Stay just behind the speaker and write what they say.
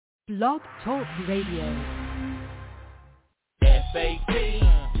Blog Talk Radio.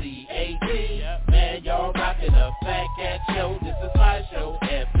 F-A-T-C-A-T, man, y'all rockin' a Fat Cat show. This is my show.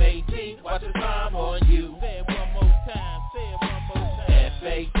 F-A-T, watch the time on you. Say it one more time.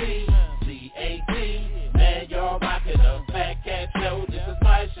 F-A-T-C-A-T, man, y'all rockin' a Fat Cat show. This is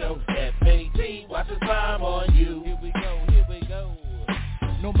my show. F-A-T, watch the time on you. Here we go.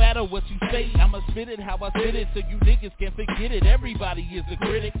 No matter what you say, I'ma spit it how I spit it, so you niggas can't forget it. Everybody is a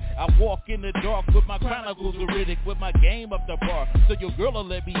critic. I walk in the dark with my chronicles acidic, with my game up the bar, so your girl'll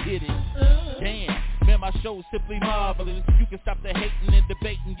let me hit it. Damn, man, my show's simply marvelous. You can stop the hating and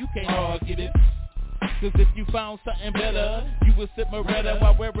debating, you can't argue it. Cause if you found something better, you would sip Moretta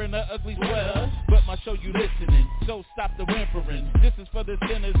while wearing an ugly sweater. But my show you listening, so stop the whimpering. This is for the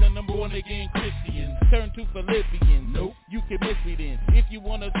sinners and the born again Christians. Turn to Philippians, nope, you can miss me then. If you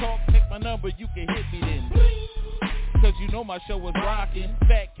wanna talk, take my number, you can hit me then. Cause you know my show was rocking.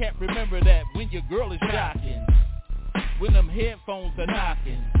 Fat Cat, remember that when your girl is shocking. When them headphones are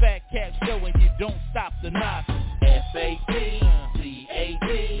knocking, Fat Cat show and you don't stop the knocking. F-A-T-C-A-T,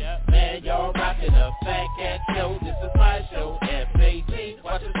 man, y'all rockin' a Fat Cat show. This is my show. F-A-T,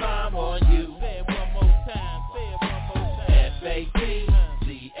 watch the time on you. Say it one more time.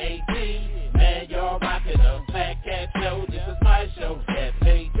 F-A-T-C-A-T, man, y'all rockin' a Fat Cat show. This is my show.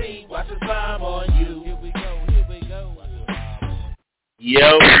 F-A-T, watch the time on you. Here we go.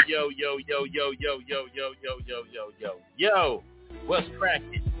 Yo, what's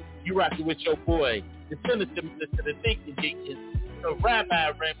cracking? You rockin' with your boy, the sinister minister, the thinking genius, the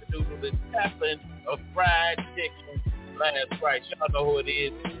rabbi Ramanoodle, the chaplain of fried chicken. Last Christ, y'all know who it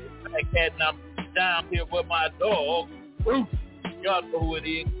is. Fat Cat, and I'm down here with my dog, Bruce. Y'all know who it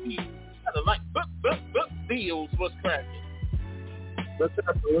is. He kind of like Bills. What's cracking? What's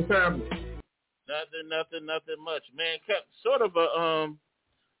happening? Nothing much, man. Kept sort of a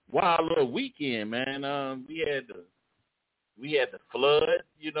wild little weekend, man. We had the flood,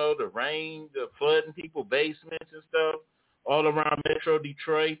 the rain, the flooding people basements and stuff all around Metro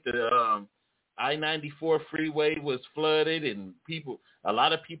Detroit. The I-94 freeway was flooded, and a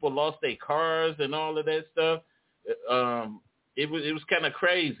lot of people lost their cars and all of that stuff. It was kind of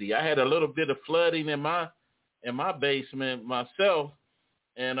crazy. I had a little bit of flooding in my basement myself.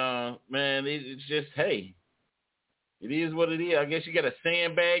 And, man, it's just, hey, it is what it is. I guess you got to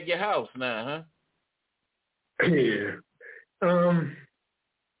sandbag your house now, huh? Yeah.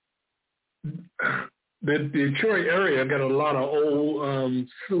 The Detroit area got a lot of old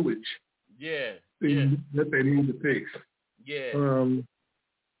sewage. Yeah. That they need to fix. Yeah. And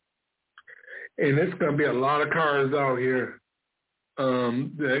it's going to be a lot of cars out here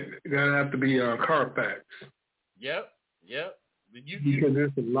that going to have to be Carfax. Yep. Because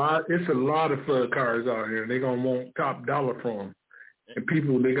it's a lot of flood cars out here. They're gonna want top dollar for them, and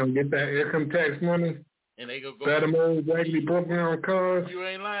people they're gonna get that income tax money, and they go fat them old raggedy broken down cars. You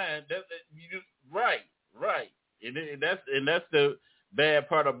ain't lying. Right. And that's the bad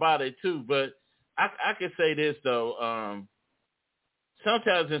part about it too. But I can say this though.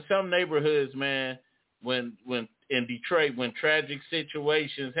 Sometimes in some neighborhoods, man, when in Detroit, when tragic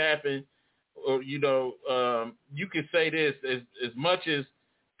situations happen. Or, you can say this, as much as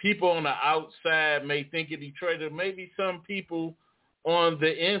people on the outside may think of Detroit, or maybe some people on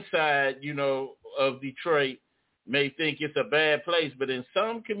the inside, of Detroit may think it's a bad place. But in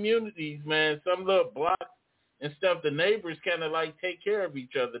some communities, man, some little blocks and stuff, the neighbors kind of like take care of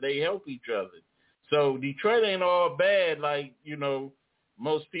each other. They help each other. So Detroit ain't all bad like,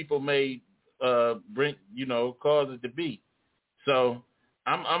 most people may bring, cause it to be. So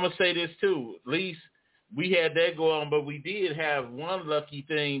I'm going to say this, too. At least we had that go on, but we did have one lucky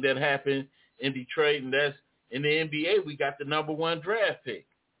thing that happened in Detroit, and that's in the NBA. We got the number one draft pick.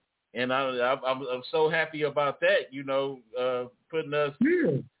 And I'm so happy about that, putting us.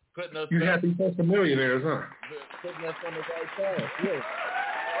 You happy for some millionaires, huh? Putting us on the right path, yeah.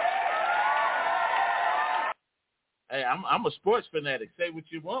 Hey, I'm a sports fanatic. Say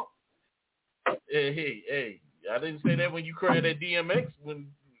what you want. Hey. I didn't say that when you cried at DMX when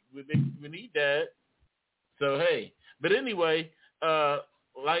he died. So hey, but anyway,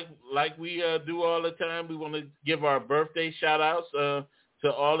 like we do all the time, we want to give our birthday shout outs to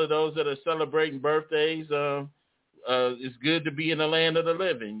all of those that are celebrating birthdays. It's good to be in the land of the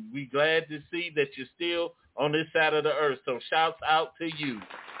living. We glad to see that you're still on this side of the earth. So shouts out to you.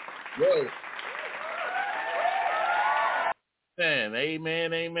 Yo.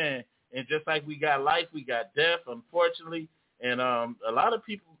 Amen. And just like we got life, we got death, unfortunately. And a lot of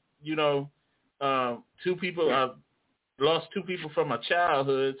people, lost two people from my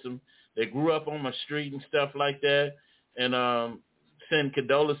childhood. They grew up on my street and stuff like that. And send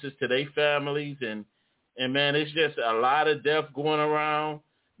condolences to their families, and man, it's just a lot of death going around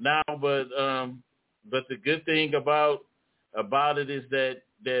now. But the good thing about it is that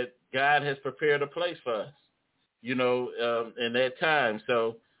God has prepared a place for us, in that time.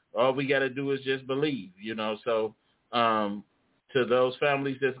 So all we got to do is just believe, So to those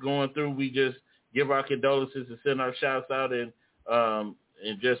families that's going through, we just give our condolences and send our shouts out, and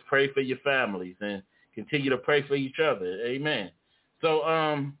just pray for your families and continue to pray for each other. Amen. So,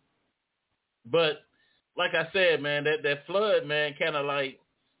 but like I said, man, that flood, man, kind of like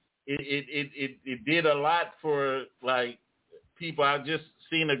it did a lot for like people. I just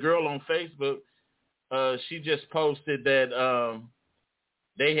seen a girl on Facebook. She just posted that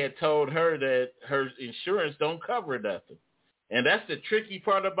they had told her that her insurance don't cover nothing, and that's the tricky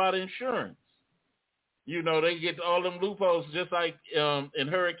part about insurance. They get all them loopholes, just like in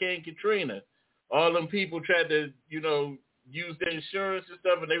Hurricane Katrina. All them people tried to, use their insurance and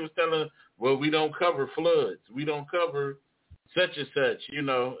stuff, and they was telling them, well, we don't cover floods. We don't cover such and such,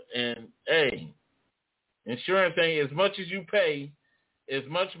 And, hey, insurance ain't as much as you pay, as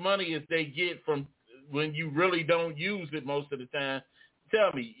much money as they get from when you really don't use it most of the time.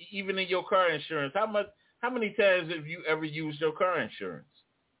 Tell me, even in your car insurance, how many times have you ever used your car insurance?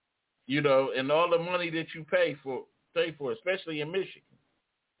 And all the money that you pay for, especially in Michigan.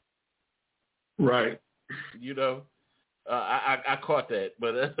 Right. I caught that,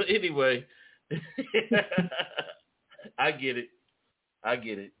 but anyway, I get it.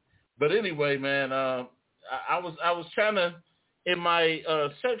 But anyway, man, I was trying to, in my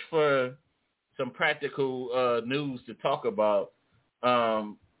search for some practical news to talk about. I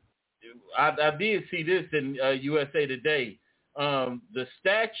did see this in USA Today. The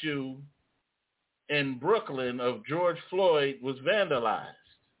statue in Brooklyn of George Floyd was vandalized.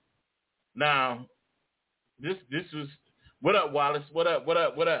 Now, this was, what up, Wallace? What up?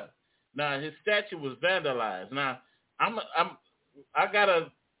 Now, his statue was vandalized. Now, I got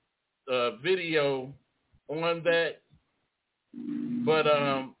a video on that, but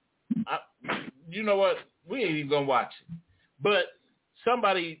you know what? We ain't even gonna watch it. But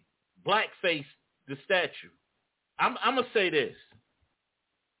somebody blackfaced the statue. I'm gonna say this.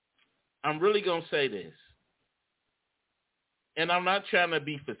 I'm really gonna say this, and I'm not trying to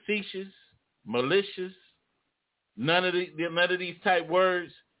be facetious, malicious, none of these type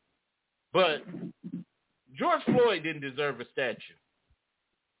words. But George Floyd didn't deserve a statue.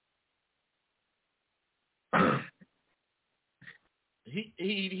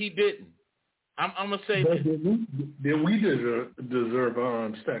 He didn't. I'm gonna say this. Did we deserve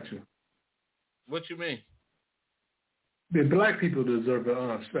a statue? What you mean? Did black people deserve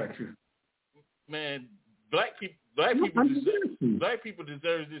a statue? Man, black people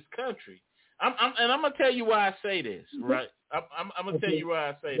deserve this country. And I'm gonna tell you why I say this, right? I'm gonna tell you why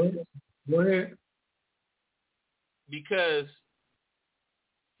I say this. Go ahead. Because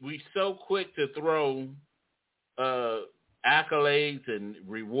we so quick to throw accolades and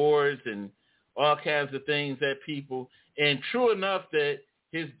rewards and all kinds of things at people. And true enough that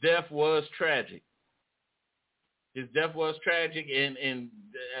his death was tragic. His death was tragic, and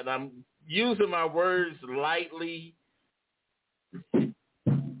I'm using my words lightly,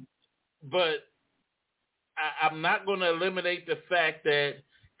 but I'm not going to eliminate the fact that,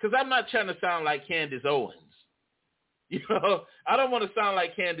 because I'm not trying to sound like Candace Owens. I don't want to sound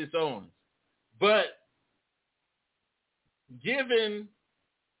like Candace Owens. But given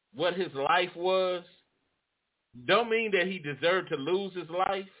what his life was, don't mean that he deserved to lose his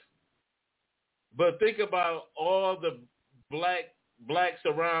life. But think about all the blacks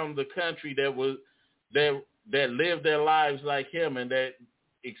around the country that lived their lives like him and that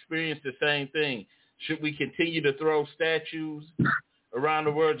experienced the same thing. Should we continue to throw statues around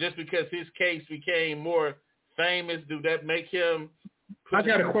the world just because his case became more famous? Do that make him? I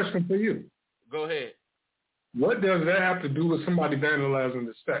got a question for you. Go ahead. What does that have to do with somebody vandalizing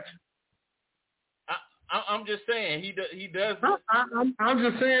the statue? I'm just saying he does. I'm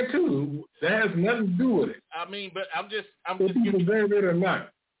just saying too. That has nothing to do with it. I mean, but I'm just deserve it or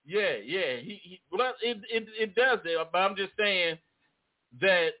not. Yeah. Well, it does. But I'm just saying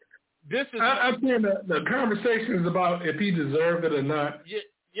that this is. I'm saying the conversation is about if he deserved it or not. Yeah.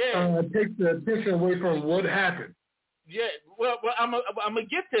 Take the attention away from what happened. Yeah. Well, I'm gonna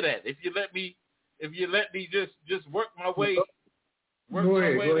get to that if you let me just work my way. Work my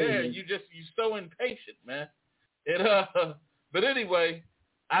way there. You're so impatient, man. But anyway,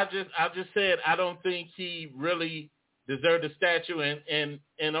 I just said I don't think he really deserved a statue, and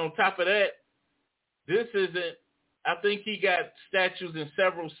on top of that, this isn't. I think he got statues in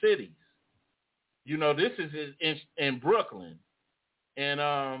several cities. This is in Brooklyn,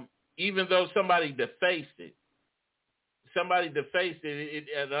 And even though somebody defaced it,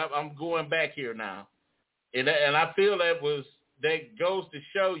 and I'm going back here now, and I feel that goes to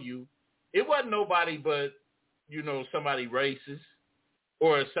show you it wasn't nobody but, somebody racist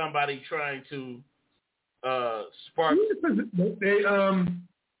or somebody trying to spark. They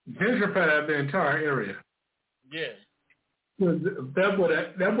gentrified the entire area. Yeah. That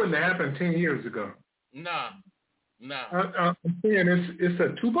wouldn't have happened 10 years ago. Nah. I'm saying it's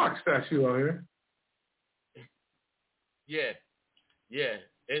a Tupac statue out here. Yeah.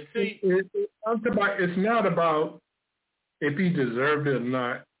 And see, it's not about if he deserved it or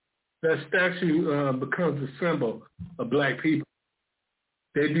not. That statue becomes a symbol of black people.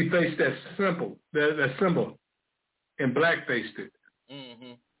 They defaced that symbol, and blackfaced it.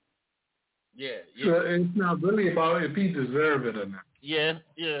 Mm-hmm. Yeah. So it's not really about if he deserved it or not. Yeah.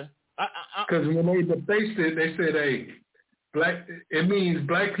 Because when they defaced it, they said, "Hey, it means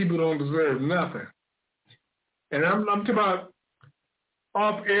black people don't deserve nothing." And I'm talking about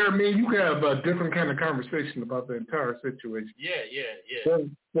off air. I mean, you can have a different kind of conversation about the entire situation. Yeah.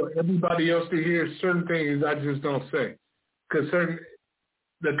 For everybody else to hear certain things, I just don't say, because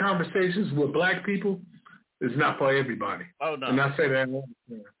the conversations with black people is not for everybody. Oh no. And I say that all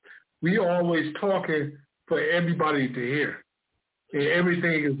the time. We always talking for everybody to hear. And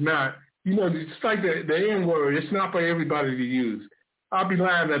everything is not, it's like the N-word. It's not for everybody to use. I'll be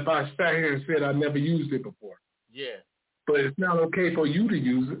lying if I sat here and said I never used it before. Yeah. But it's not okay for you to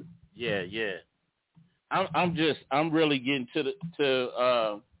use it. Yeah. I'm really getting to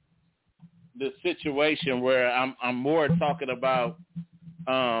the situation where I'm more talking about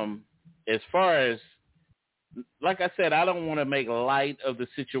as far as, like I said, I don't want to make light of the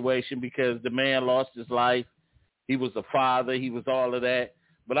situation because the man lost his life. He was a father. He was all of that.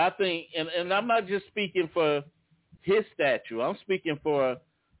 But I think, and I'm not just speaking for his statue. I'm speaking for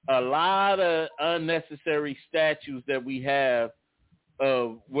a lot of unnecessary statues that we have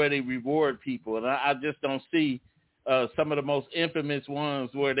where they reward people. And I just don't see some of the most infamous ones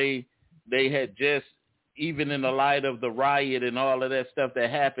where they had just, even in the light of the riot and all of that stuff that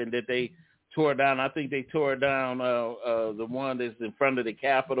happened, that they tore down. I think they tore down the one that's in front of the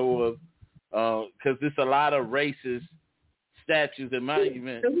Capitol because there's a lot of racist statues and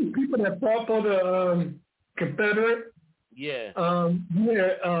monuments. People that fought for the Confederate. Yeah.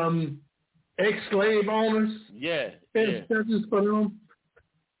 Ex-slave owners. Yeah. Statues for them.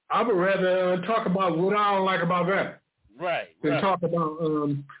 I would rather talk about what I don't like about that. Right. Than talk about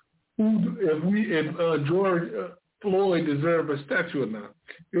if George Floyd deserved a statue or not.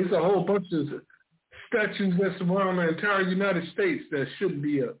 There's a whole bunch of statues that surround the entire United States that shouldn't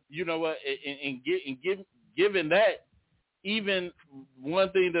be up. You know what? Given that, even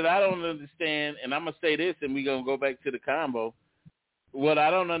one thing that I don't understand, and I'm going to say this, and we're going to go back to the combo. What I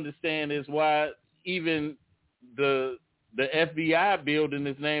don't understand is why even the FBI building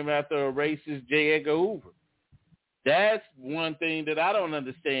is named after a racist J. Edgar Hoover. That's one thing that I don't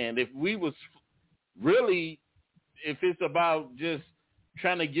understand. If we was really, if it's about just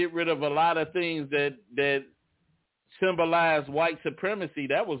trying to get rid of a lot of things that symbolize white supremacy,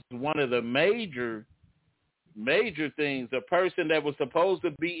 that was one of the major things. A person that was supposed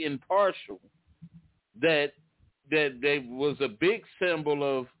to be impartial, that was a big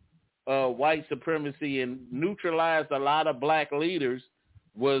symbol of white supremacy and neutralized a lot of black leaders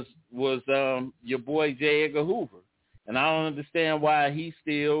was your boy J. Edgar Hoover. And I don't understand why he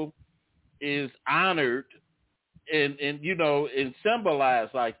still is honored and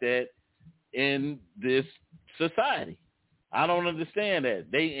symbolized like that in this society. I don't understand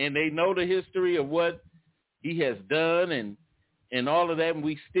that. They know the history of what he has done and all of that, and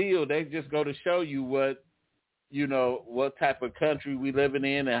they just go to show you what type of country we living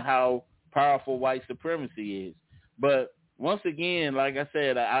in and how powerful white supremacy is. But once again, like I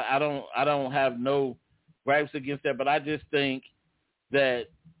said, I don't have no gripes against that, but I just think that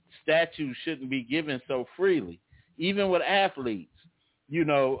statues shouldn't be given so freely, even with athletes.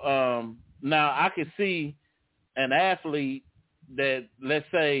 Now I could see an athlete that, let's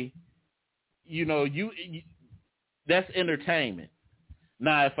say, that's entertainment.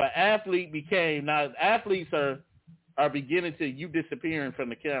 Now, if an athlete athletes are beginning to, you disappearing from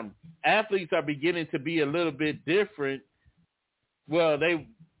the camera. Athletes are beginning to be a little bit different. Well,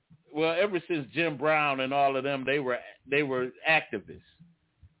 ever since Jim Brown and all of them, they were activists.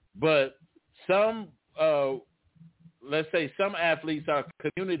 But some, let's say, some athletes are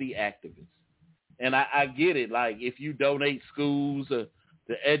community activists, and I get it. Like if you donate schools to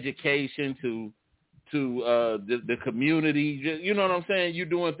education to the community, you know what I'm saying? You're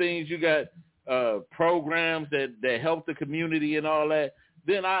doing things. You got programs that help the community and all that,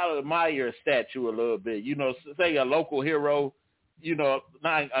 then I'll admire a statue a little bit. You know, say a local hero, you know,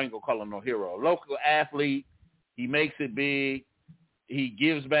 I ain't going to call him no hero. A local athlete, he makes it big. He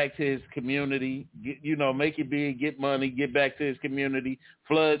gives back to his community, you know, make it big, get money, get back to his community,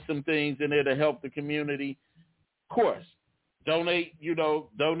 flood some things in there to help the community. Of course, donate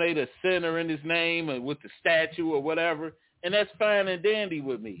a center in his name and with the statue or whatever, and that's fine and dandy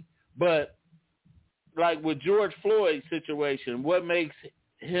with me. But like with George Floyd's situation, what makes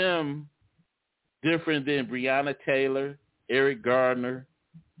him different than Breonna Taylor, Eric Gardner,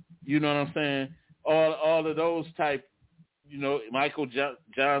 you know what I'm saying? All of those type, you know, Michael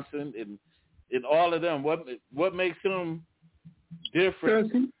Johnson and all of them. What makes him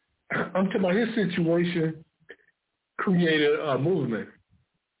different? I'm talking about his situation created a movement.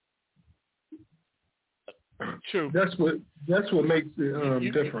 True. That's what makes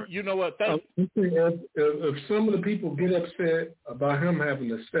it different. You know what? If some of the people get upset about him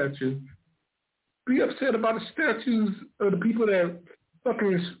having a statue, be upset about the statues of the people that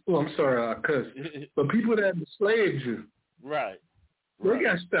fucking. Oh, I'm sorry, I cussed. But people that enslaved you. Right. They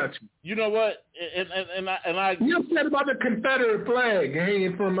got statues. You know what? And I. You upset about the Confederate flag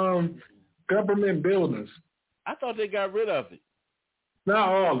hanging from government buildings. I thought they got rid of it. Not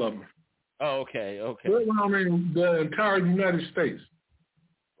all of them. Oh, okay. In the entire United States.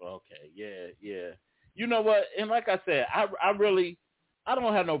 Okay, yeah. You know what? And like I said, I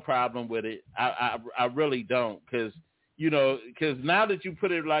don't have no problem with it. I really don't, because now that you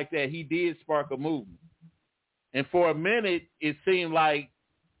put it like that, he did spark a movement. And for a minute, it seemed like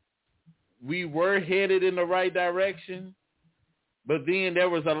we were headed in the right direction, but then there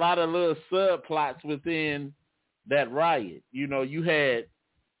was a lot of little subplots within that riot. You know, you had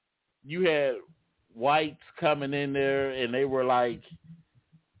whites coming in there, and they were like,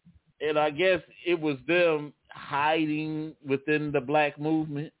 and I guess it was them hiding within the black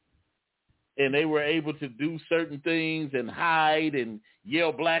movement, and they were able to do certain things and hide and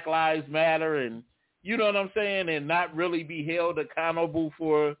yell Black Lives Matter, and you know what I'm saying, and not really be held accountable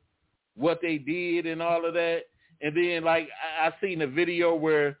for what they did and all of that. And then, like, I seen a video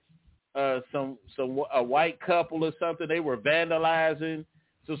where a white couple or something, they were vandalizing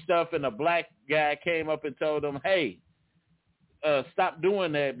some stuff, and a black guy came up and told them, hey, stop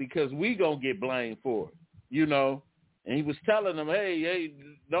doing that because we gonna get blamed for it, you know. And he was telling them, hey,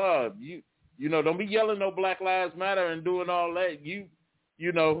 no, you know, don't be yelling no Black Lives Matter and doing all that. You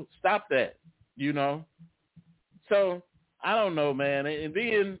know, stop that, you know. So I don't know, man. And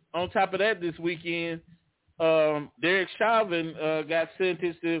then on top of that, this weekend, Derek Chauvin got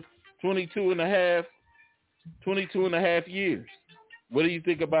sentenced to 22 and a half years. What do you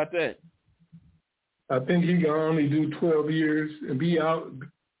think about that? I think he can only do 12 years and be out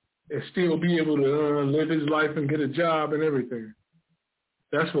and still be able to live his life and get a job and everything.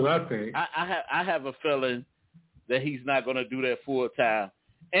 That's what I think. I have a feeling that he's not going to do that full time.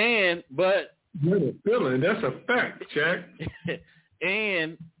 But you're a feeling. That's a fact, Jack.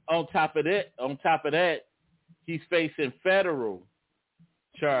 And on top of that, he's facing federal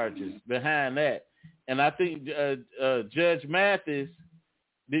charges behind that. And I think Judge Mathis,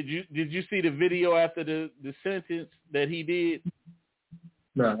 did you see the video after the sentence that he did?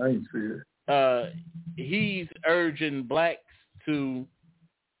 No, I ain't see it. He's urging blacks to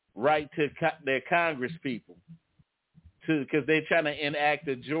write to their Congress people because they're trying to enact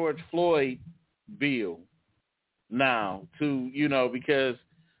a George Floyd bill now because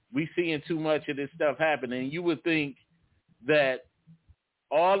we seeing too much of this stuff happening. You would think that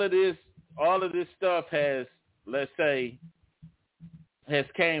all of this stuff has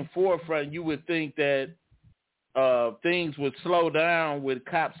came forefront. You would think that things would slow down with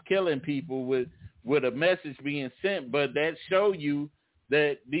cops killing people with a message being sent, but that show you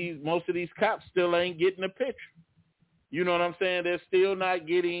that most of these cops still ain't getting the picture. You know what I'm saying? They're still not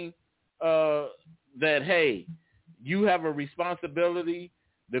getting that, hey, you have a responsibility.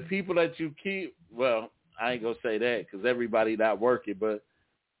 The people that you keep, well, I ain't going to say that because everybody not working, but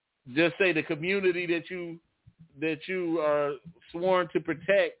just say the community that you are sworn to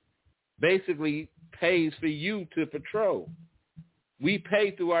protect basically pays for you to patrol. We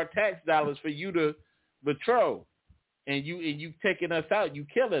pay through our tax dollars for you to patrol, and you taking us out, you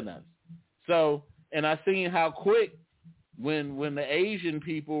killing us. So, and I seen how quick when the Asian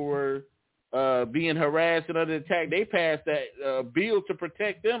people were being harassed and under attack, they passed that bill to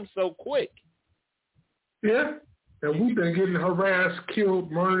protect them so quick. Yeah. And we've been getting harassed,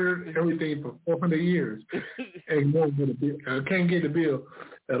 killed, murdered, everything for 400 years. And can't get a bill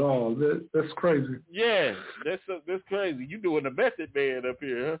at all. That's crazy. Yeah, that's crazy. You doing the method man up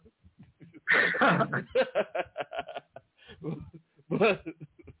here, huh?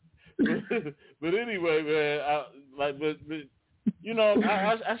 but anyway, man, I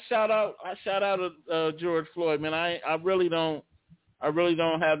shout out George Floyd, man. I really don't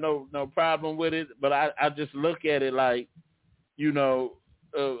have no problem with it, but I just look at it like,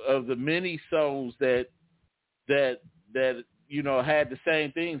 of the many souls that had the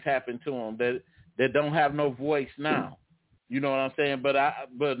same things happen to them that don't have no voice now. You know what I'm saying?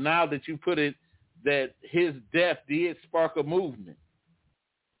 But now that you put it that his death did spark a movement.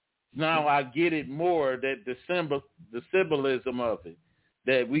 Now I get it more, that the symbolism of it,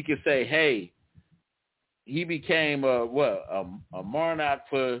 that we could say, hey, he became a monarch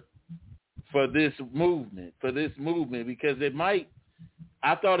for this movement, because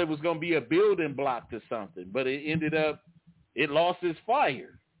I thought it was going to be a building block to something, but it ended up, it lost its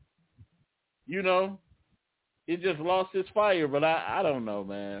fire. It just lost its fire, but I don't know,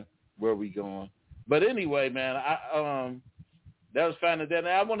 man, where we going. But anyway, man, that was fine. And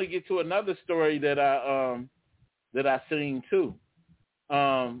I want to get to another story that I seen too,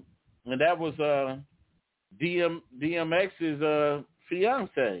 and that was DMX's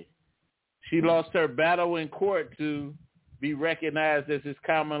fiance. She lost her battle in court to be recognized as his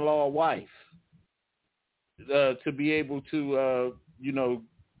common law wife, to be able to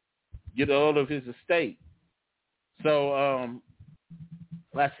get all of his estate. So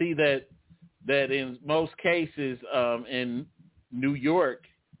I see that in most cases in New York,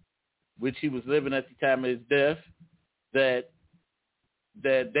 which he was living at the time of his death, that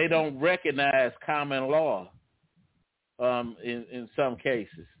they don't recognize common law in some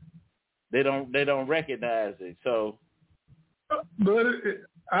cases. They don't recognize it. So, but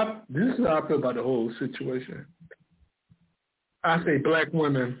this is how I feel about the whole situation. I say black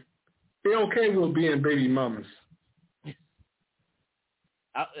women, they're okay with being baby mamas.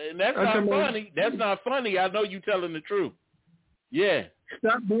 And that's not funny. That's not funny. I know you telling the truth. Yeah.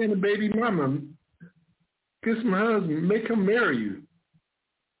 Stop being a baby mama. Get some husband. Make him marry you.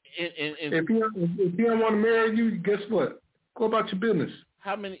 If he don't want to marry you, guess what? Go about your business.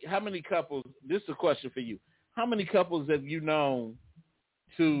 How many couples? This is a question for you. How many couples have you known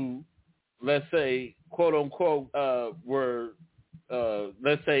to, let's say, quote unquote, were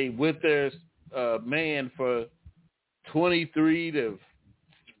let's say with their man for 23 to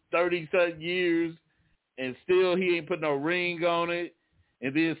 30 years, and still he ain't put no ring on it,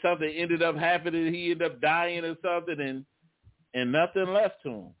 and then something ended up happening, he ended up dying or something, and nothing left to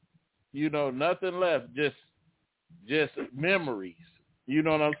him. Nothing left, just memories. You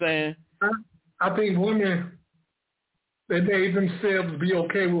know what I'm saying? I think women, they themselves be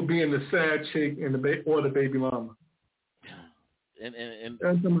okay with being the sad chick and or the baby mama. And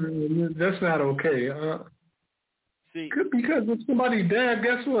that's not okay. See, because if somebody died,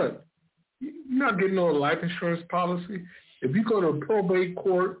 guess what? You're not getting no life insurance policy. If you go to probate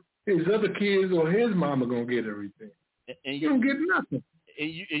court, his other kids or his mama gonna get everything. And you don't get nothing. And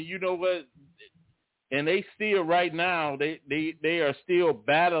you know what? And they still right now they are still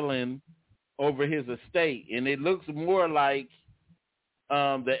battling over his estate, and it looks more like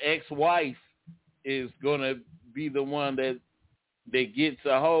the ex-wife is gonna be the one that gets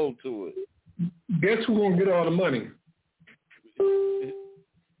a hold to it. Guess who's gonna get all the money?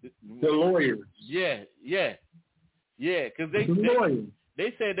 The lawyers. Yeah. Because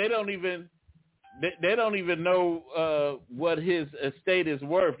they said they don't even know what his estate is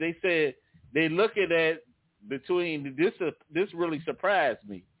worth. They said they looking at between this really surprised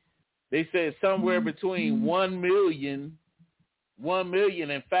me. They said somewhere between $1 million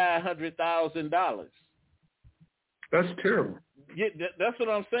and $500,000. That's terrible. Yeah, that's what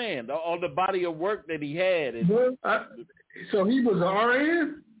I'm saying. On the body of work that he had. So he was an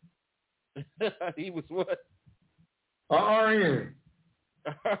RN? He was what? A RN.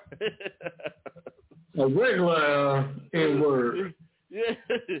 A regular N-word.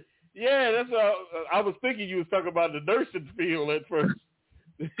 Yeah, that's what I was thinking. You was talking about the nursing field at first.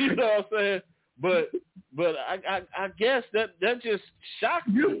 You know what I'm saying? But I guess that just shocked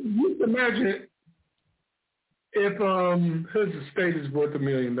me. You imagine if his estate is worth $1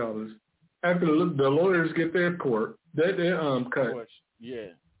 million, after the lawyers get their cut.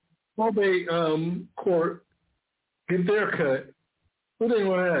 Yeah. Probate court get their cut. What they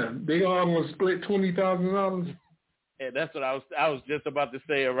gonna have? They all gonna split $20,000. And that's what I was just about to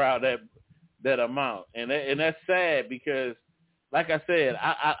say around that amount, and that's sad because, like I said,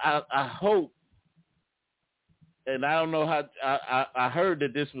 I hope, and I don't know how I heard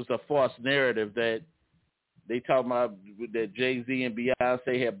that this was a false narrative that they talking about that Jay-Z and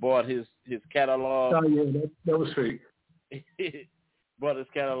Beyonce had bought his catalog. Oh yeah, that was fake. bought his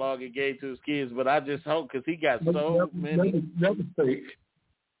catalog and gave to his kids. But I just hope, because he got so many. That was fake.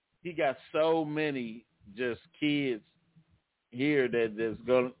 He got so many just kids here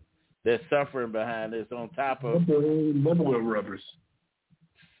that's suffering behind this. On top of Mobile rubbers.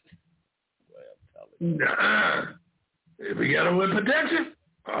 Nah. If we got to wear protection,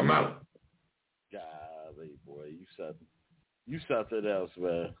 I'm out. Golly, boy, you something else,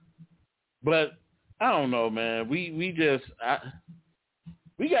 man. But I don't know, man. We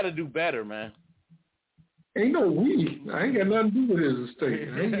got to do better, man. Ain't no we. I ain't got nothing to do with his estate.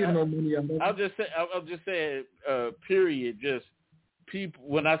 I ain't getting no money out of it. I'll just say, period. Just people.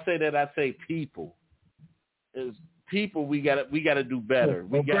 When I say that, I say people. Is people. We gotta do better.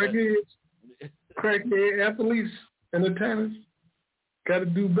 Crackhead athletes, entertainers, got to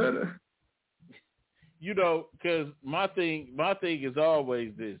do better. You know, because my thing is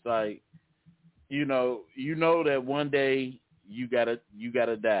always this, like, you know that one day you gotta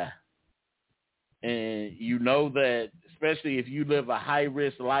die, and you know that, especially if you live a high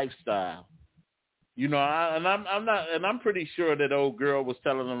risk lifestyle. You know, I'm pretty sure that old girl was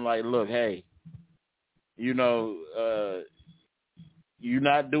telling them, like, look, hey, you know, you're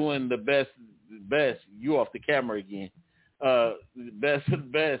not doing the best. You off the camera again. Best of the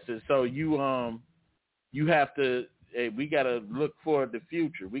best, and so you have to. Hey, we gotta look for the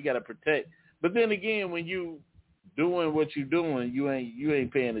future. We gotta protect. But then again, when you doing what you doing, you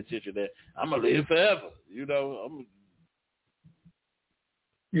ain't paying attention to that. I'm gonna live forever. You know.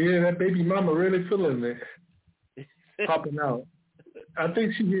 Yeah, that baby mama really feeling it. Popping out. I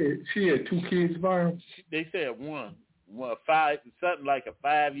think she had 2 kids by her. They said one 5, something like a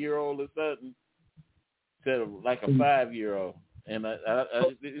 5-year-old or something. Said like a 5-year-old, and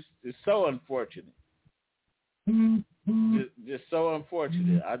it's so unfortunate. Just so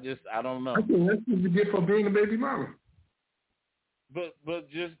unfortunate. I don't know. I think that's what you get for being a baby mama. But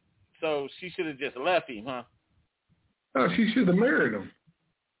just so she should have just left him, huh? Oh, she should have married him.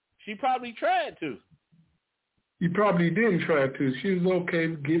 She probably tried to. He probably didn't try to. She was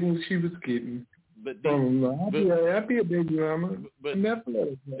okay getting what she was getting. But I'll be a baby mama. But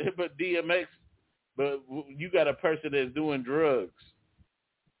DMX. But you got a person that's doing drugs.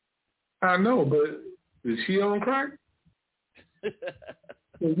 I know, but is she on crack? He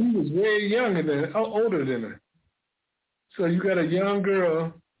was way younger than, older than her. So you got a young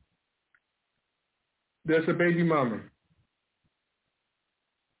girl that's a baby mama.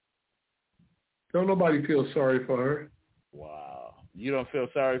 Don't nobody feel sorry for her. Wow. You don't feel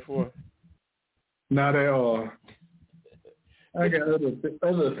sorry for her? Not at all. I got other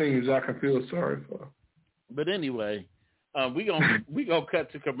things I can feel sorry for. But anyway, we gonna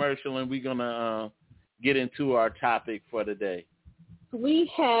cut to commercial, and we're gonna get into our topic for today. We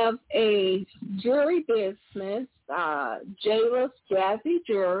have a jewelry business, Jayla's Jazzy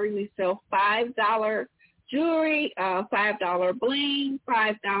Jewelry. We sell $5 jewelry, $5 bling,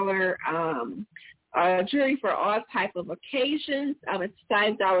 $5 jewelry for all type of occasions. It's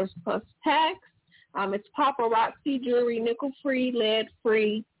 $5 plus tax. It's paparazzi jewelry, nickel-free,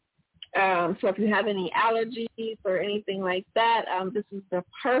 lead-free. So if you have any allergies or anything like that, this is the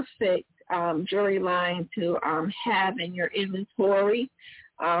perfect jewelry line to have in your inventory.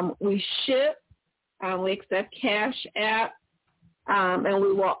 We ship. We accept Cash App. And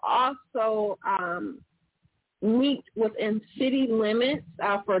we will also meet within city limits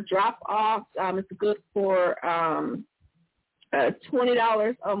for drop-offs. It's good for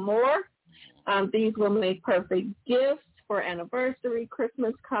 $20 or more. These will make perfect gifts for anniversary,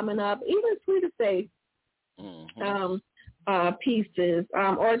 Christmas coming up, even Sweet Estate pieces,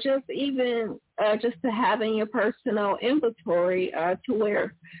 or just even just to have in your personal inventory to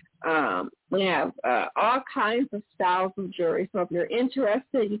wear. We have all kinds of styles of jewelry. So if you're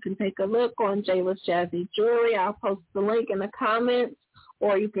interested, you can take a look on Jayla's Jazzy Jewelry. I'll post the link in the comments,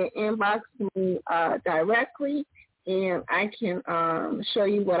 or you can inbox me directly, and I can show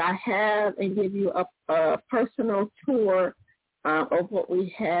you what I have and give you a personal tour of what we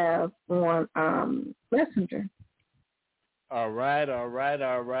have on Messenger. All right. Our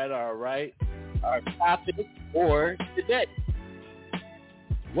topic for today.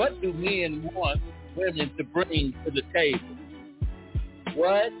 What do men want women to bring to the table?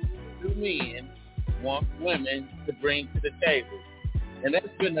 What do men want women to bring to the table? And that's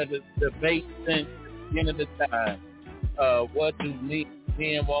been a debate since the beginning of the time. What do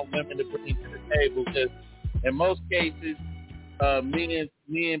men want women to bring to the table? Because in most cases, men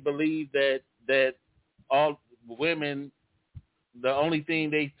believe that all women, the only thing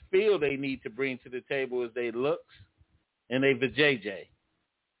they feel they need to bring to the table is their looks and their vajayjay.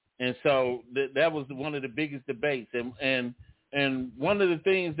 And so that was one of the biggest debates. And And one of the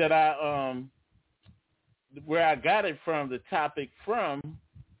things that where I got it from, the topic from,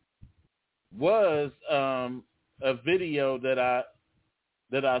 was a video that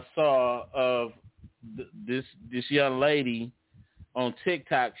I saw of this young lady on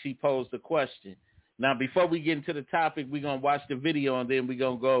TikTok. She posed a question. Now, before we get into the topic, we're going to watch the video, and then we're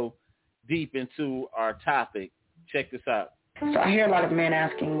going to go deep into our topic. Check this out. So I hear a lot of men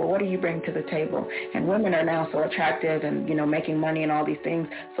asking, well, what do you bring to the table? And women are now so attractive and, making money and all these things.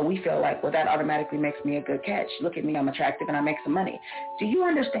 So we feel like, well, that automatically makes me a good catch. Look at me, I'm attractive and I make some money. Do you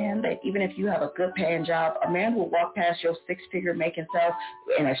understand that even if you have a good paying job, a man will walk past your six-figure making self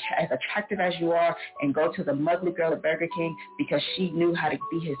and as attractive as you are and go to the muggly girl at Burger King because she knew how to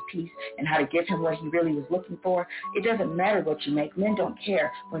be his piece and how to give him what he really was looking for? It doesn't matter what you make. Men don't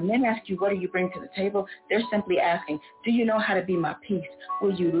care. When men ask you, what do you bring to the table? They're simply asking, do you know how to be my peace?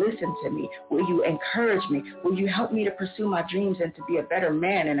 Will you listen to me? Will you encourage me? Will you help me to pursue my dreams and to be a better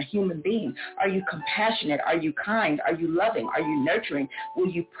man and a human being? Are you compassionate? Are you kind? Are you loving? Are you nurturing? Will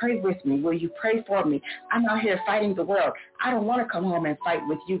you pray with me? Will you pray for me? I'm out here fighting the world. I don't want to come home and fight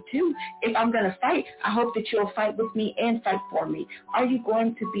with you too. If I'm going to fight, I hope that you'll fight with me and fight for me. Are you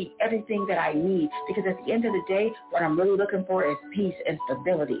going to be everything that I need? Because at the end of the day, what I'm really looking for is peace and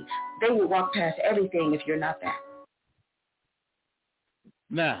stability. They will walk past everything if you're not that.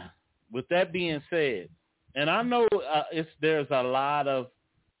 Now, with that being said, and I know there's a lot of,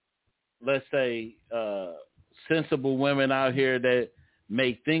 let's say, sensible women out here that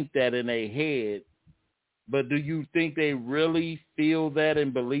may think that in their head, but do you think they really feel that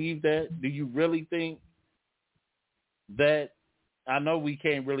and believe that? Do you really think that? I know we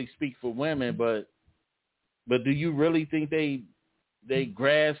can't really speak for women, but do you really think they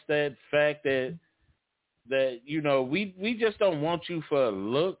grasp that fact that we just don't want you for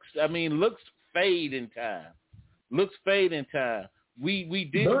looks? I mean, looks fade in time. We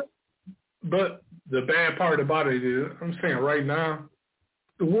did. But the bad part about it is, I'm saying right now,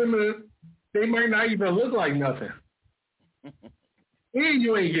 the women, they might not even look like nothing. And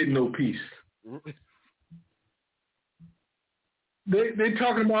you ain't getting no peace. They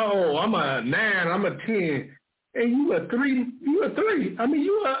talking about, oh, I'm a 9, I'm a 10, and you a 3. I mean,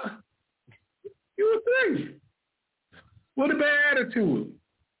 you a 3 with a bad attitude.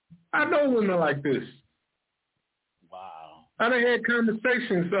 I know women like this. Wow. I done had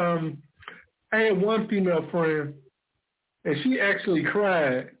conversations. I had one female friend, and she actually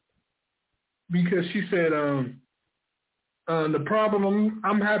cried because she said, the problem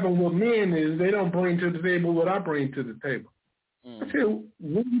I'm having with men is they don't bring to the table what I bring to the table. I said,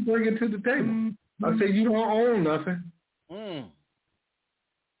 what are you bringing to the table? I said, you don't own nothing.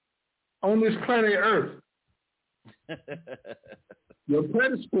 On this planet Earth. Your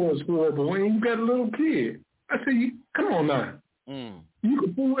credit score is horrible and you got a little kid. I said, come on now. You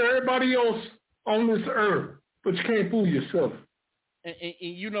can fool everybody else on this earth, but you can't fool yourself. And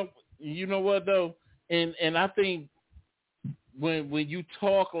you know what though? And I think when you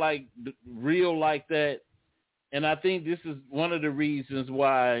talk like real like that, and I think this is one of the reasons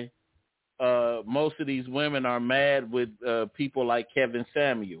why most of these women are mad with people like Kevin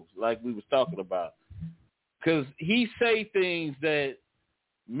Samuels, like we was talking about. Because he say things that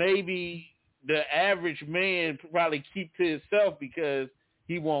maybe the average man probably keep to himself because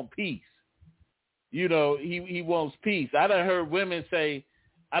he want peace. He wants peace. I done heard women say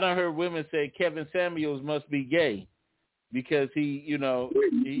Kevin Samuels must be gay because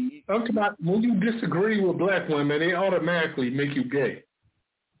I'm talking about when you disagree with black women, they automatically make you gay.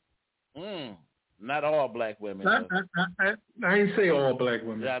 Not all black women. I ain't say all black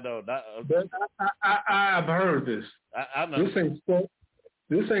women. Yeah, I know. But I've heard this. I know.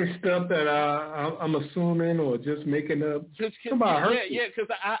 This ain't stuff that I'm assuming or just making up. Yeah, because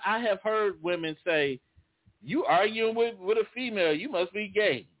I have heard women say, you arguing with a female, you must be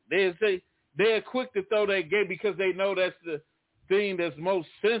gay. They say they're quick to throw that gay because they know that's the thing that's most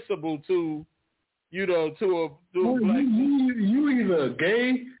sensible to a black. You either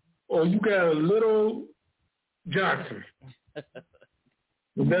gay or you got a little Johnson.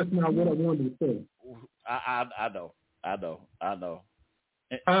 But that's not what I wanted to say. I know.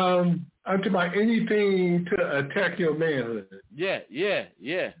 I'm talking about anything to attack your manhood. Yeah.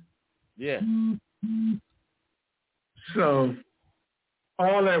 So,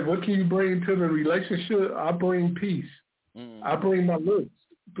 all that, what can you bring to the relationship? I bring peace. I bring my looks.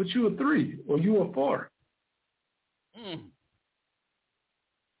 But you a 3 or you a 4.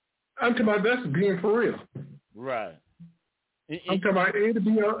 I'm talking about that's being for real. Right. I'm talking about it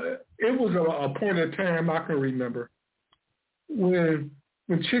was a point in time I can remember when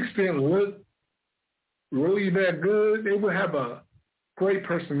chicks didn't look really that good, they would have a great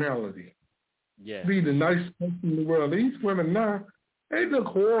personality. Yeah. Be the nicest person in the world. These women now, they look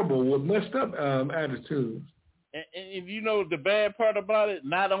horrible with messed up attitudes. And if you know the bad part about it,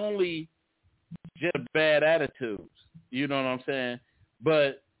 not only just bad attitudes, you know what I'm saying,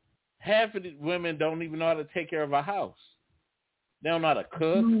 but half of the women don't even know how to take care of a house. They don't know how to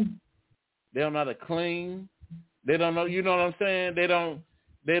cook. They don't know how to clean. They don't know, you know what I'm saying? They don't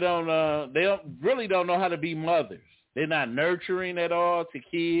really know how to be mothers. They're not nurturing at all to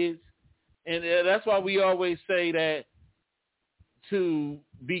kids. And that's why we always say that to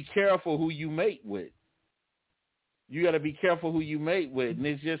be careful who you mate with. You got to be careful who you mate with. And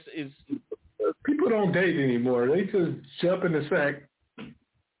it's people don't date anymore. They just jump in the sack,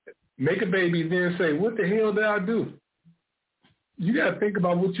 make a baby, then say, what the hell did I do? You got to think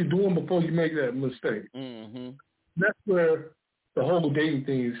about what you're doing before you make that mistake. Mm-hmm. That's where the whole dating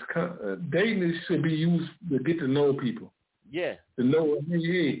thing is. Dating should be used to get to know people. Yeah. To know,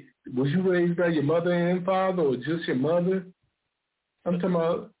 hey, was you raised by your mother and father or just your mother? I'm talking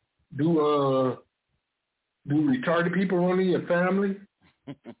about, do retarded people run in your family?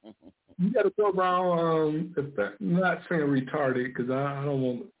 You got to go around, I'm not saying retarded because I don't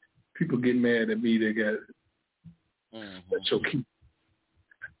want people get mad at me. They got that's okay.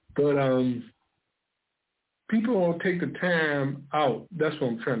 But people don't take the time out. That's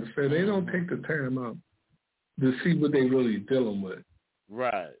what I'm trying to say. They don't take the time out to see what they really dealing with.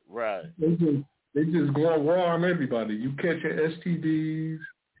 Right. They just go raw on everybody. You catching STDs.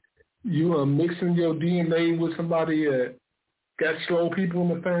 You are mixing your DNA with somebody that got slow people in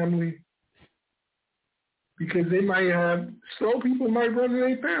the family. Because they might have, slow people might run in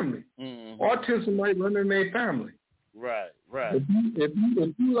their family. Mm-hmm. Autism might run in their family. Right. If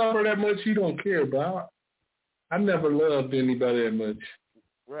you love her that much, you don't care. But I never loved anybody that much.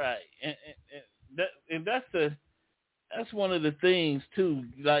 Right. And that's one of the things too,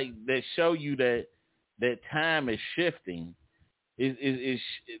 like that show you that time is shifting. Is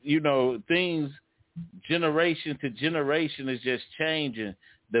you know, things generation to generation is just changing.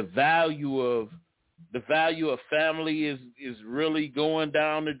 The value of family is really going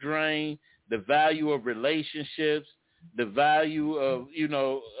down the drain. The value of relationships, the value of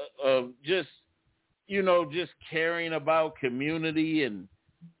just caring about community and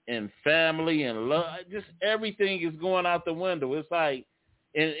family and love, just everything is going out the window. It's like,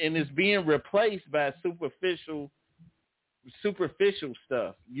 and it's being replaced by superficial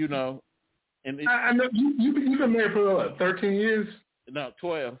stuff, you know. And I know you've been married for what, 13 years? No,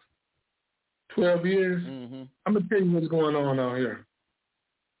 12. 12 years? Mm-hmm. I'm going to tell you what's going on out here.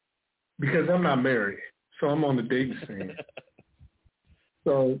 Because I'm not married, so I'm on the dating scene.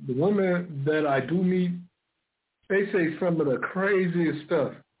 So the women that I do meet, they say some of the craziest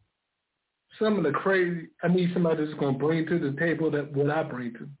stuff. I need somebody that's going to bring to the table what I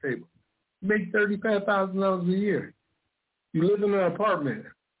bring to the table. Make $35,000 a year. You live in an apartment.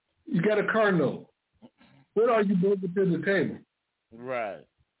 You got a car note. What are you bringing to the table? Right.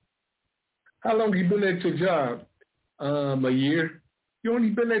 How long you been at your job? A year. You only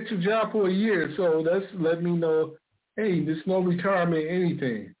been at your job for a year, so that's let me know, hey, there's no retirement,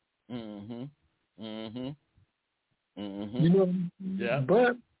 anything. You know? Yeah.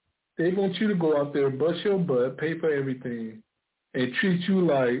 But they want you to go out there, bust your butt, pay for everything, and treat you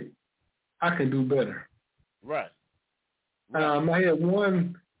like I can do better. Right. I had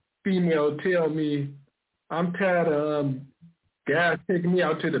one female tell me, I'm tired of guys taking me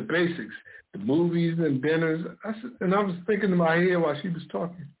out to the basics, the movies and dinners. I was thinking in my head while she was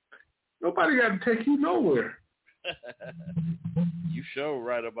talking, nobody got to take you nowhere. You sure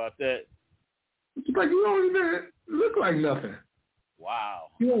right about that. It's like you don't even look like nothing. Wow.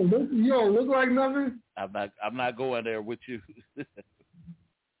 You don't look like nothing. I'm not going there with you.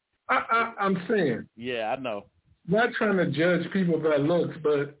 I'm saying. Yeah, I know. Not trying to judge people by looks,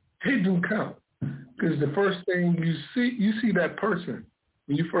 but they do count. Because the first thing you see that person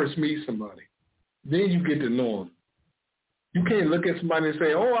when you first meet somebody. Then you get to know them. You can't look at somebody and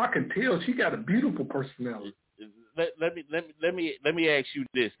say, "Oh, I can tell she got a beautiful personality." Let me ask you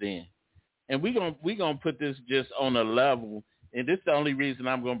this then, and we gonna put this just on a level, and this is the only reason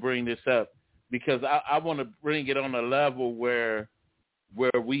I'm gonna bring this up, because I want to bring it on a level where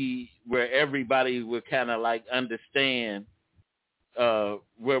everybody would kind of like understand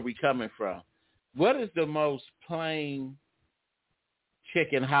where we coming from. What is the most plain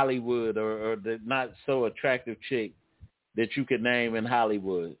chick in Hollywood, or the not so attractive chick that you could name in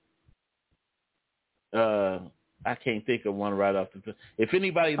Hollywood? I can't think of one right off the top. If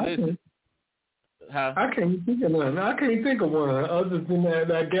anybody listens, I can't think of none. I can't think of one other than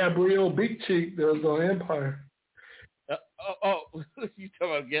that Gabrielle big chick that was on Empire. You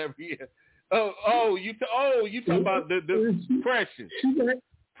talking about Gabrielle? You talking about the Precious?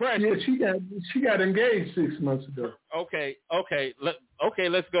 Precious. Yeah, she got engaged 6 months ago. Okay.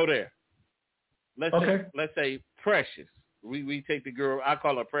 Let's go there. Let's say Precious. We take the girl. I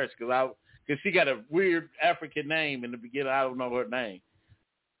call her Precious because she got a weird African name in the beginning. I don't know her name.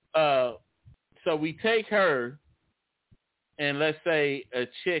 So we take her, and let's say a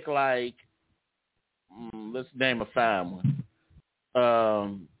chick like, let's name a fine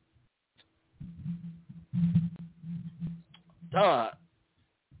one.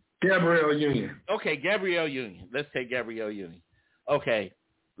 Gabrielle Union. Okay, Gabrielle Union. Let's take Gabrielle Union. Okay,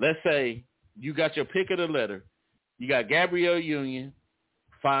 let's say you got your pick of the litter. You got Gabrielle Union,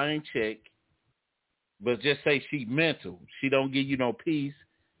 fine chick, but just say she mental. She don't give you no peace.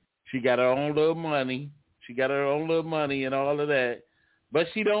 She got her own little money. And all of that. But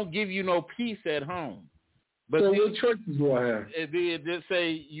she don't give you no peace at home. But so what choices do I have? And then just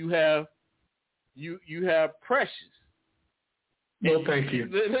say you have Precious. No, thank you.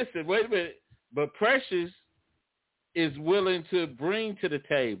 Listen, wait a minute. But Precious is willing to bring to the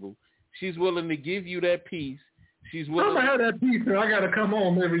table. She's willing to give you that peace. She's willing to have that peace, and I got to come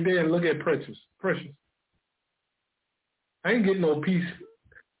home every day and look at Precious. I ain't getting no peace.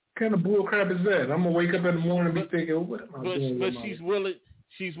 What kind of bull crap is that? I'm gonna wake up in the morning and be thinking, what am I doing? But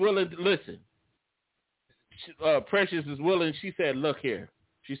she's willing to listen. Precious is willing. She said, look here.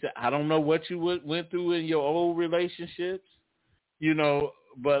 She said, I don't know what you went through in your old relationships,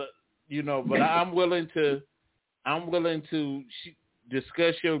 but I'm willing to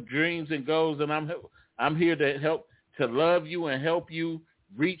discuss your dreams and goals, and I'm here to help, to love you and help you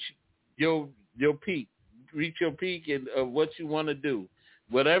reach your peak, and of what you want to do.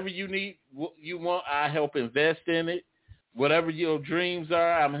 Whatever you need, you want, I help invest in it. Whatever your dreams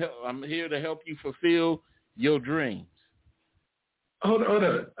are, I'm here to help you fulfill your dreams. Hold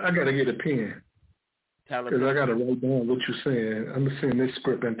on. I got to get a pen. Because I got to write down what you're saying. I'm just saying this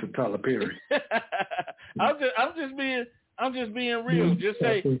script into Tyler Perry. I'm just being real. Just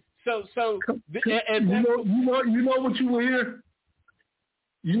say so. And you know what you will hear?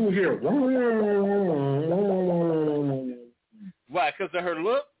 You will hear. Why? Because of her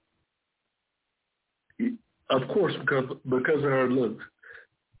look? Of course, because of her looks.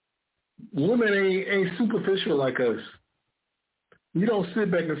 Women ain't superficial like us. You don't sit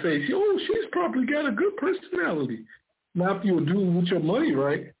back and say, "Oh, she's probably got a good personality." Now, if you'll do with your money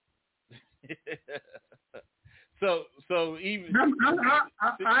right. So even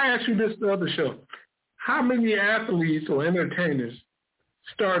I asked you this the other show. How many athletes or entertainers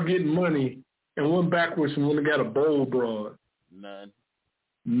start getting money and went backwards and went and got a bowl broad?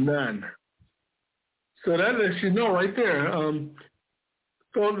 None. So that lets you know right there.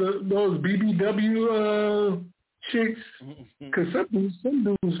 So those BBW chicks, because some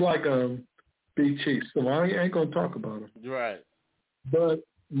dudes like big chicks, so I ain't gonna talk about them. Right. But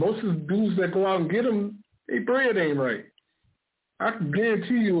most of the dudes that go out and get them, their bread ain't right. I can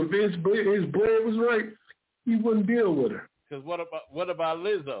guarantee you, if his bread was right, he wouldn't deal with her. Because what about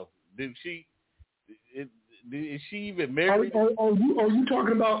Lizzo? Is she even married? Oh, you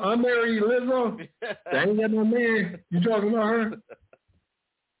talking about unmarried Lizzo? That ain't got no man. You talking about her?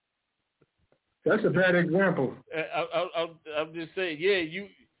 That's a bad example. I'm just saying, yeah,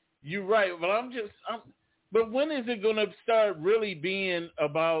 you're right, but but when is it gonna start really being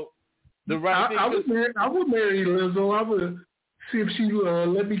about the right thing? I would marry Lizzo. I would see if she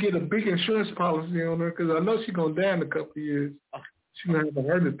let me get a big insurance policy on her, because I know she's gonna die in a couple of years. She's gonna have a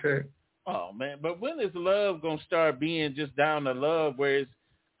heart attack. Oh man, but when is love gonna start being just down to love, where it's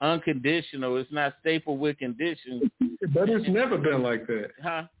unconditional? It's not stapled with conditions. But it's never been like that.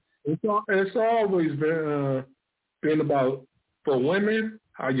 Huh? It's always been about, for women,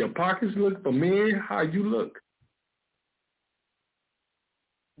 how your pockets look. For men, how you look.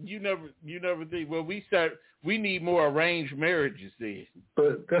 You never think. Well, we need more arranged marriages then.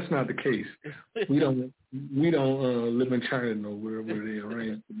 But that's not the case. We don't live in China nowhere where they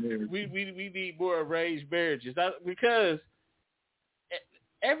arrange the marriage. We need more arranged marriages because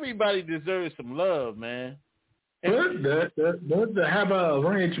everybody deserves some love, man. But to have an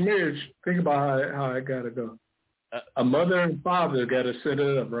arranged marriage, think about how it got to go. A mother and father got to set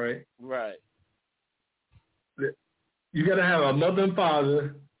it up, right? Right. You got to have a mother and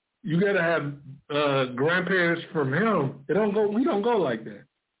father. You got to have grandparents from him. We don't go like that.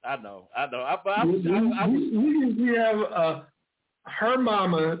 I know. We have her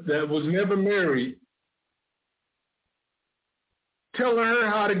mama that was never married telling her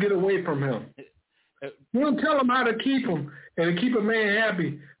how to get away from him. You don't tell them how to keep them and to keep a man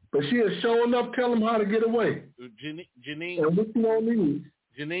happy, but she'll showing up tell them how to get away. Janine, and what you don't need.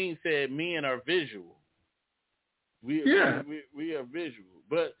 Janine said men are visual. We are visual,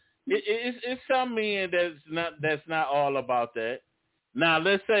 but it's some men that's not all about that. Now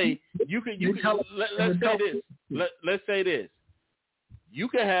let's say let's say this. You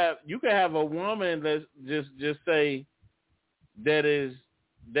could have a woman let's just say that is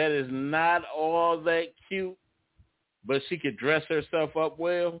not all that cute, but she could dress herself up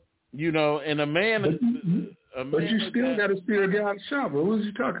well, and a man. But you still got to steer a guy out shopper. What was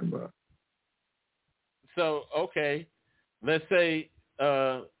you talking about? So okay, let's say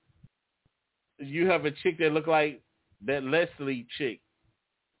you have a chick that look like that Leslie chick,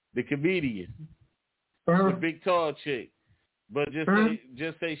 the comedian, the big tall chick, but just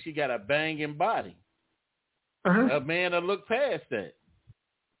say she got a banging body. A man will look past that.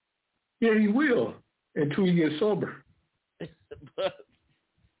 Yeah, he will until he gets sober. But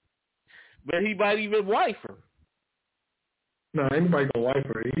he might even wife her. No, anybody gonna wife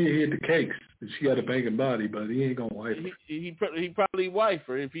her. He hit the cakes. She got a banging body, but he ain't gonna wife her. He probably wife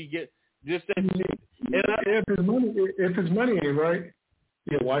her if he get just that. If his money ain't right,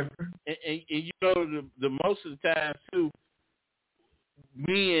 he'll wife her. And the most of the time too,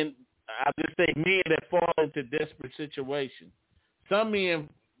 men, I just say men that fall into desperate situations. Some men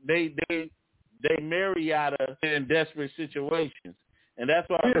they marry out of in desperate situations. And that's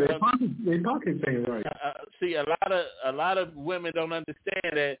why they pockets ain't right. See, a lot of women don't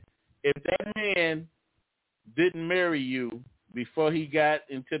understand that if that man didn't marry you before he got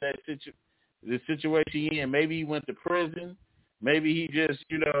into the situation he in, maybe he went to prison, maybe he just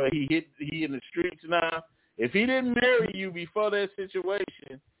he in the streets now. If he didn't marry you before that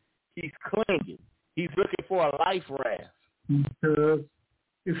situation, he's clinging. He's looking for a life raft. Because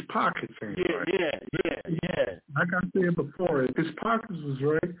his pockets ain't right. Yeah. Like I said before, if his pockets was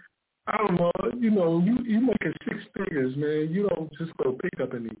right, I don't know, you making 6 figures, man. You don't just go pick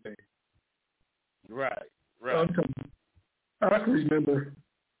up anything. Right. I can remember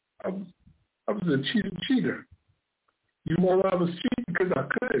I was a cheater. You know I was cheating because I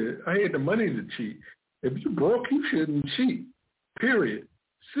could. I had the money to cheat. If you broke, you shouldn't cheat. Period.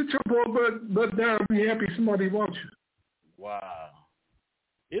 Sit your broke butt down and be happy somebody wants you. Wow.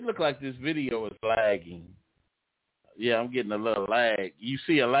 It looked like this video is lagging. Yeah, I'm getting a little lag. You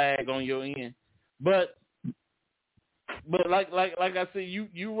see a lag on your end, but like I said,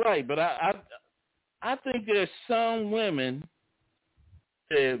 you right. But I think there's some women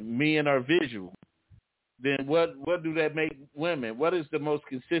that men are visual. Then what do that make women? What is the most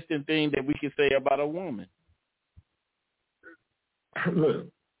consistent thing that we can say about a woman? Look,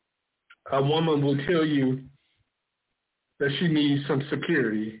 a woman will tell you that she needs some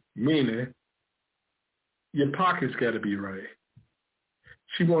security, meaning your pockets got to be right.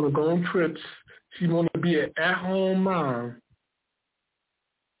 She want to go on trips. She want to be an at-home mom.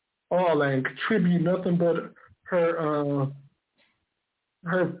 All that and contribute nothing but her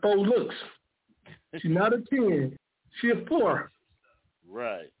faux looks. She's not a 10. She a 4.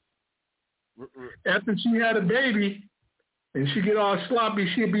 Right. After she had a baby and she get all sloppy,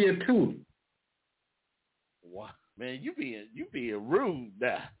 she'll be a 2. Wow. Man, you being rude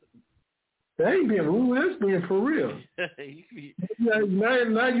now. That ain't being rude. That's being for real.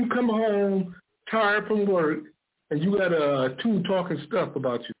 Now you come home tired from work and you got a 2 talking stuff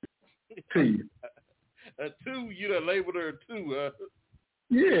about you. To you. A 2, you done labeled her a 2, huh?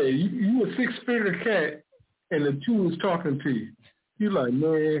 Yeah, you a 6-figure cat and the 2 is talking to you. You like,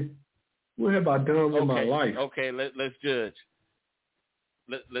 man, what have I done with my life? Okay, let's judge.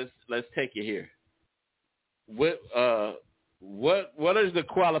 Let's take it here. What is the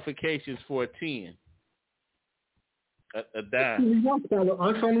qualifications for a 10? A dime.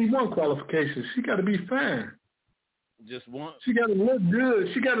 It's only one qualification. She got to be fine. Just one. She got to look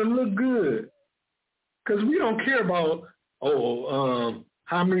good. Because we don't care about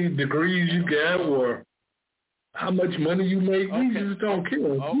how many degrees you got or how much money you make. We just don't care.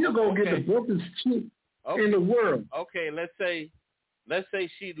 You're gonna get the brokest chick in the world. Okay, let's say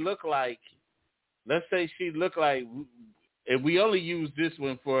she look like, and we only use this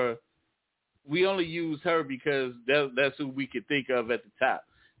one we only use her because that's who we could think of at the top.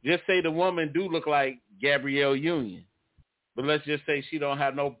 Just say the woman do look like Gabrielle Union, but let's just say she don't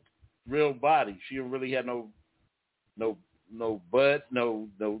have no real body. She don't really have no butt, no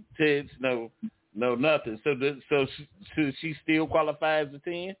tits, no nothing. So she still qualifies as a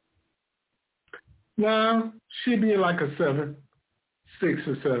 10? No, she'd be like a 7, 6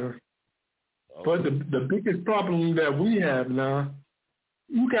 or 7. Okay. But the biggest problem that we have now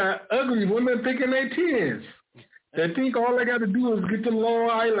You got ugly women thinking they 10s. They think all they got to do is get them long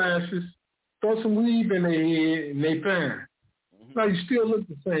eyelashes, throw some weave in their head, and they fine. No, you still look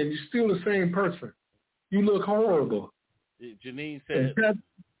the same. You're still the same person. You look horrible. Janine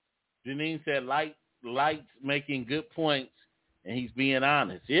said Light's making good points, and he's being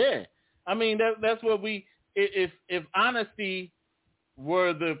honest. Yeah. I mean, that's what if honesty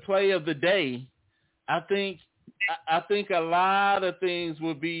were the play of the day, I think a lot of things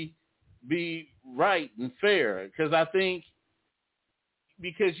would be right and fair,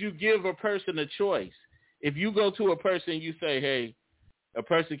 because you give a person a choice. If you go to a person, you say, hey, a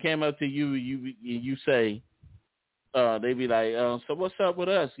person came up to you, you say, they be like, so what's up with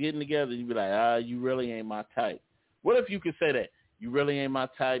us getting together? You be like, you really ain't my type. What if you could say that? You really ain't my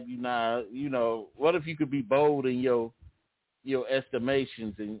type. You not, what if you could be bold in your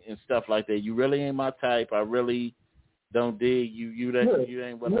estimations and stuff like that? You really ain't my type. I really don't dig you. You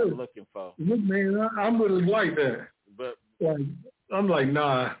ain't what I'm looking for. Look, man, I'm really like that. But I'm like,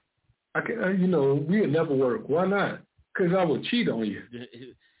 nah, I can. We'll never work. Why not? Because I would cheat on you.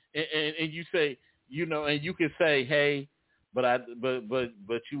 and you say, and you can say, hey, but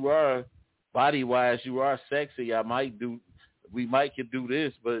you are body wise, you are sexy. We might could do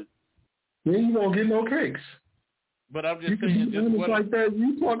this, but then you won't get no cakes. But I'm just saying, just like that.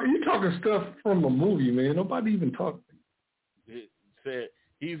 You talking stuff from a movie, man. Nobody even talking. It said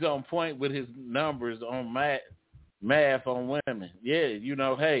he's on point with his numbers on math on women. Yeah,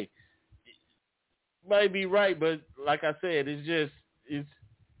 hey, might be right, but like I said, it's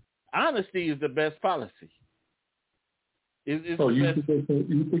honesty is the best policy. You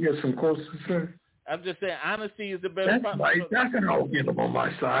think there's some quotes to say? I'm just saying, honesty is the best policy. Right. That's an I'll get them on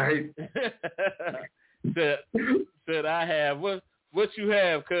my side. Said I have what you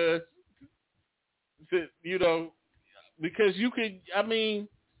have, cuz because you could. I mean,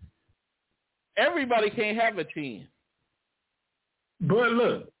 everybody can't have a 10. But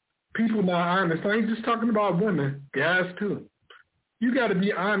look, people not honest. I ain't just talking about women, guys too. You got to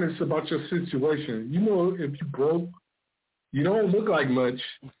be honest about your situation. If you broke, you don't look like much.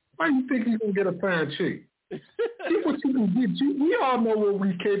 Why you think you're gonna get a fine chick? See what you can get. We all know what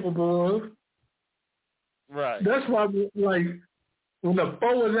we're capable of. Right. That's why, when the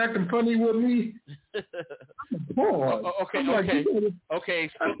foe is acting funny with me, Okay.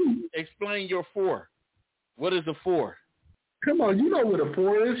 Explain your 4. What is a 4? Come on, you know what a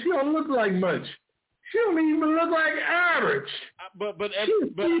 4 is. She don't look like much. She don't even look like average.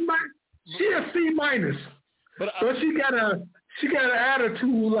 She's a C minus. But she got an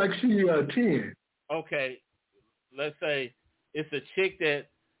attitude like she a 10. Okay, let's say it's a chick that,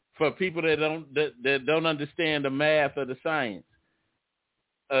 for people that don't understand the math or the science,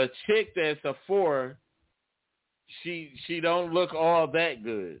 a chick that's a 4, she don't look all that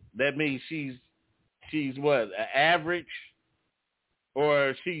good. That means she's what, an average,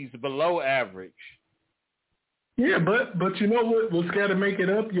 or she's below average. Yeah, but you know what's got to make it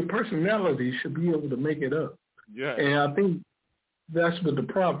up? Your personality should be able to make it up. Yeah. And I think that's what the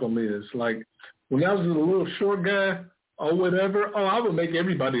problem is. Like, when I was a little short guy or whatever, I would make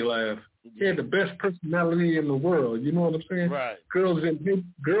everybody laugh. He had the best personality in the world. You know what I'm saying? Right. Girls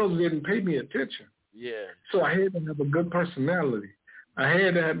didn't pay me attention. Yeah. So I had to have a good personality. I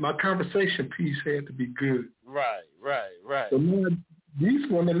had to have my conversation piece had to be good. Right. But now, these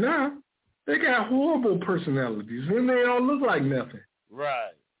women now, they got horrible personalities, and they don't look like nothing.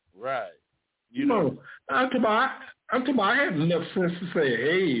 Right. I'm talking about I had enough sense to say,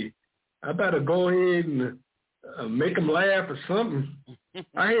 hey, I better go ahead and make them laugh or something.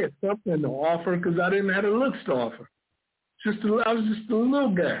 I had something to offer because I didn't have the looks to offer. I was just a little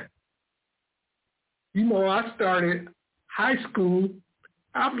guy. I started high school.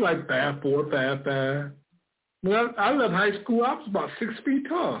 I was like 5'4", 5'5". When I left high school, I was about 6 feet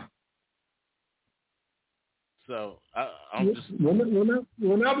tall. So I'm just when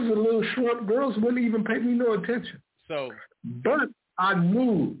I was a little short, girls wouldn't even pay me no attention. So, but I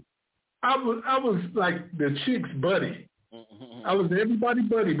knew I was like the chick's buddy. Mm-hmm. I was everybody's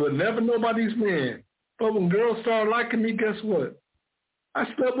buddy, but never nobody's man. But when girls started liking me, guess what? I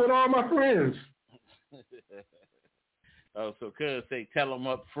slept with all my friends. Oh, so cuz say tell them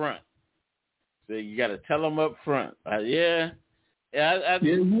up front. So you got to tell them up front. Yeah. If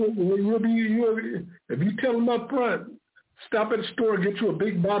you tell them up front, stop at the store, get you a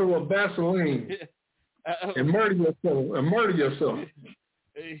big bottle of Vaseline, and murder yourself.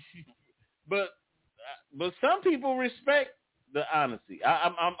 But some people respect the honesty.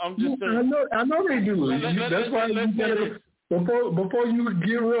 I'm just saying. I know they do. That's why you gotta, before you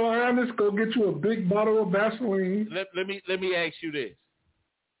get real honest, go get you a big bottle of Vaseline. Let me ask you this.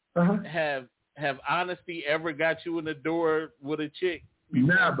 Have honesty ever got you in the door with a chick?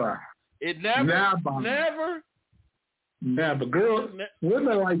 Never. It never. Girl,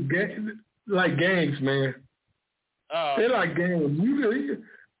 women like games, man. They like games.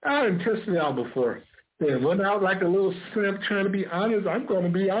 I done tested out before. Then when I was like a little simp trying to be honest, I'm going to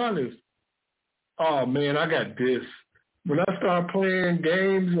be honest. Oh, man, I got this. When I start playing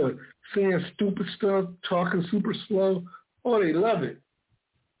games or saying stupid stuff, talking super slow, they love it.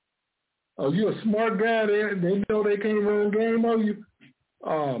 Oh, you a smart guy. They know they can't run game on you.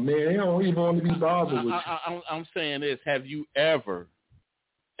 Oh, man, they don't even want to be bothered with you. I'm saying this. Have you ever,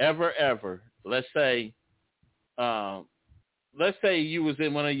 let's say you was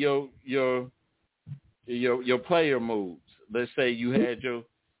in one of your player moves. Let's say you had your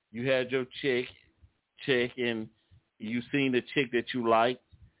chick and you seen the chick that you liked,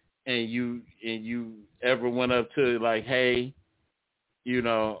 and you ever went up to like, hey,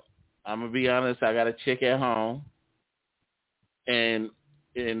 I'm gonna be honest, I got a chick at home, and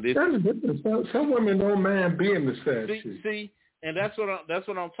this. That's different. Some women don't mind being the sad chick. See, and that's what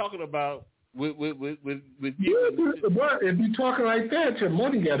I'm talking about with you. But if you talking like that, your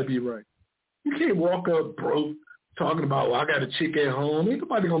money got to be right. You can't walk up broke talking about, well, I got a chick at home. Ain't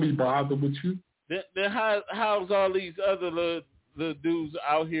nobody gonna be bothered with you. Then how's all these other little dudes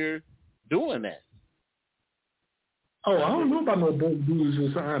out here doing that? Oh, I don't know about no broke dudes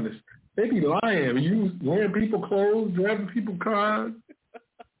that's honest. They be lying. You wearing people clothes, driving people cars.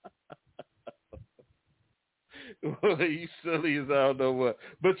 Well, you silly as I don't know what.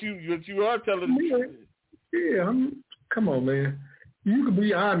 But you are telling me. Yeah, come on, man. You can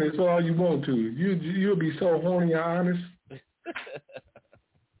be honest all you want to. You'll be so horny and honest.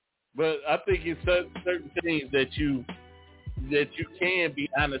 But I think it's certain things that you can be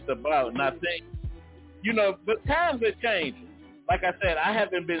honest about. And I think, but times are changing. Like I said, I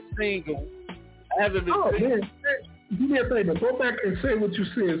haven't been single. single. Man. Do me a favor. Go back and say what you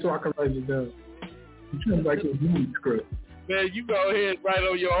said so I can write it down. You sound like a movie script. Man, you go ahead and write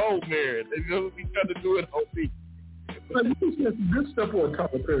on your own marriage. They're going to be trying to do it on me. You said some good stuff on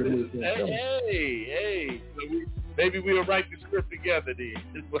top of parents. Hey. So maybe we'll write the script together then.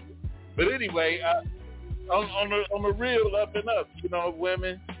 But anyway, on the real up and up,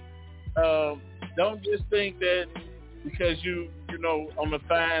 women, don't just think that because you on the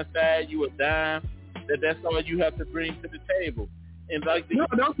fine side, you a dime, that's all you have to bring to the table. And like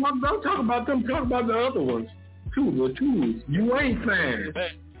don't talk about them. Talk about the other ones too. The twos. You ain't fine.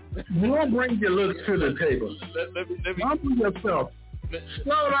 You don't bring your looks to the table. Let me humble yourself.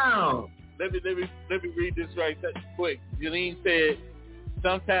 Slow down. Let me read this right quick. Janine said,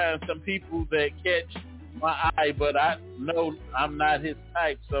 sometimes some people that catch my eye, but I know I'm not his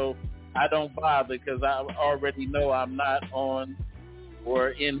type, so I don't bother because I already know I'm not on or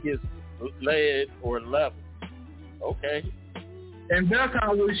in his lead or level. Okay. And that's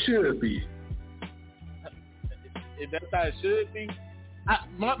how it should be. That's how it should be?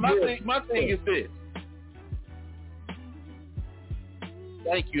 My thing is this.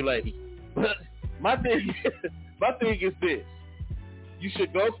 Thank you, lady. My thing is this. You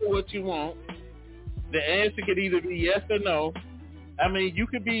should go for what you want. The answer could either be yes or no. I mean, you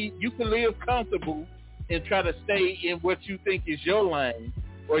can live comfortable and try to stay in what you think is your lane,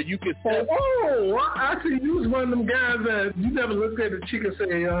 or you could say, actually, you was one of them guys that you never looked at a chick and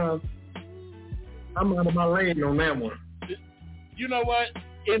say, I'm out of my lane on that one. You know what?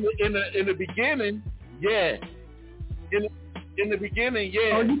 In the beginning, yeah. In the beginning,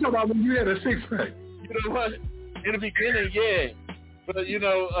 yeah. Oh, you talking about when you had a six-pack? You know what? In the beginning, yeah. But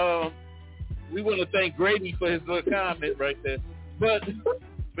we want to thank Grady for his little comment right there. But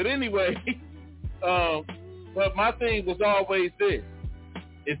anyway, but my thing was always this: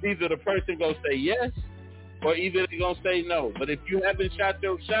 it's either the person gonna say yes, or either they're gonna say no. But if you haven't shot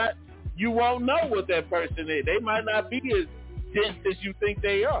your shot, you won't know what that person is. They might not be as dense as you think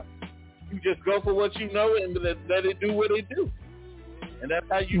they are. You just go for what you know and let it do what it do. And that's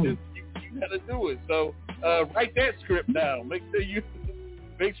how you gotta do it. So write that script down. Make sure you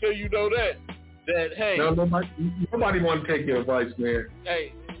know that hey. No, nobody want to take your advice, man.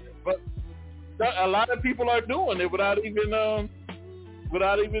 Hey, but a lot of people are doing it without even doing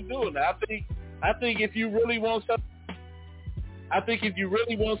it. I think if you really want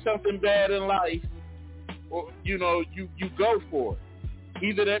something bad in life, or you go for it.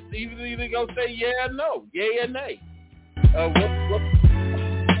 Either go say yeah or no, yay or nay.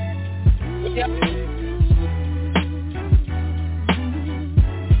 Yeah.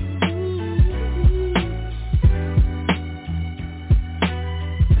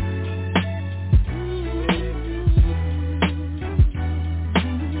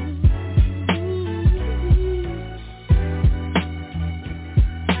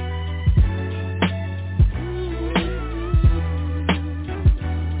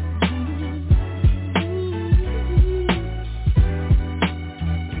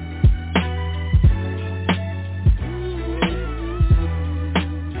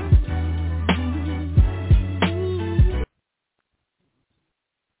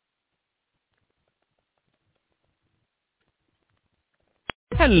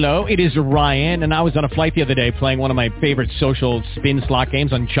 Hello, it is Ryan, and I was on a flight the other day playing one of my favorite social spin slot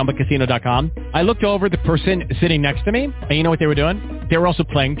games on ChumbaCasino.com. I looked over at the person sitting next to me, and you know what they were doing? They were also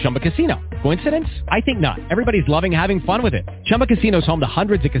playing Chumba Casino. Coincidence? I think not. Everybody's loving having fun with it. Chumba Casino is home to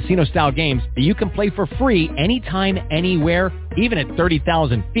hundreds of casino-style games that you can play for free anytime, anywhere, even at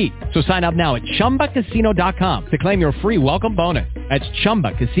 30,000 feet. So sign up now at ChumbaCasino.com to claim your free welcome bonus. That's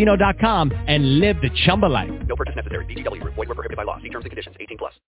ChumbaCasino.com and live the Chumba life. No purchase necessary. VGW. Void where prohibited by law. See terms and conditions. 18+.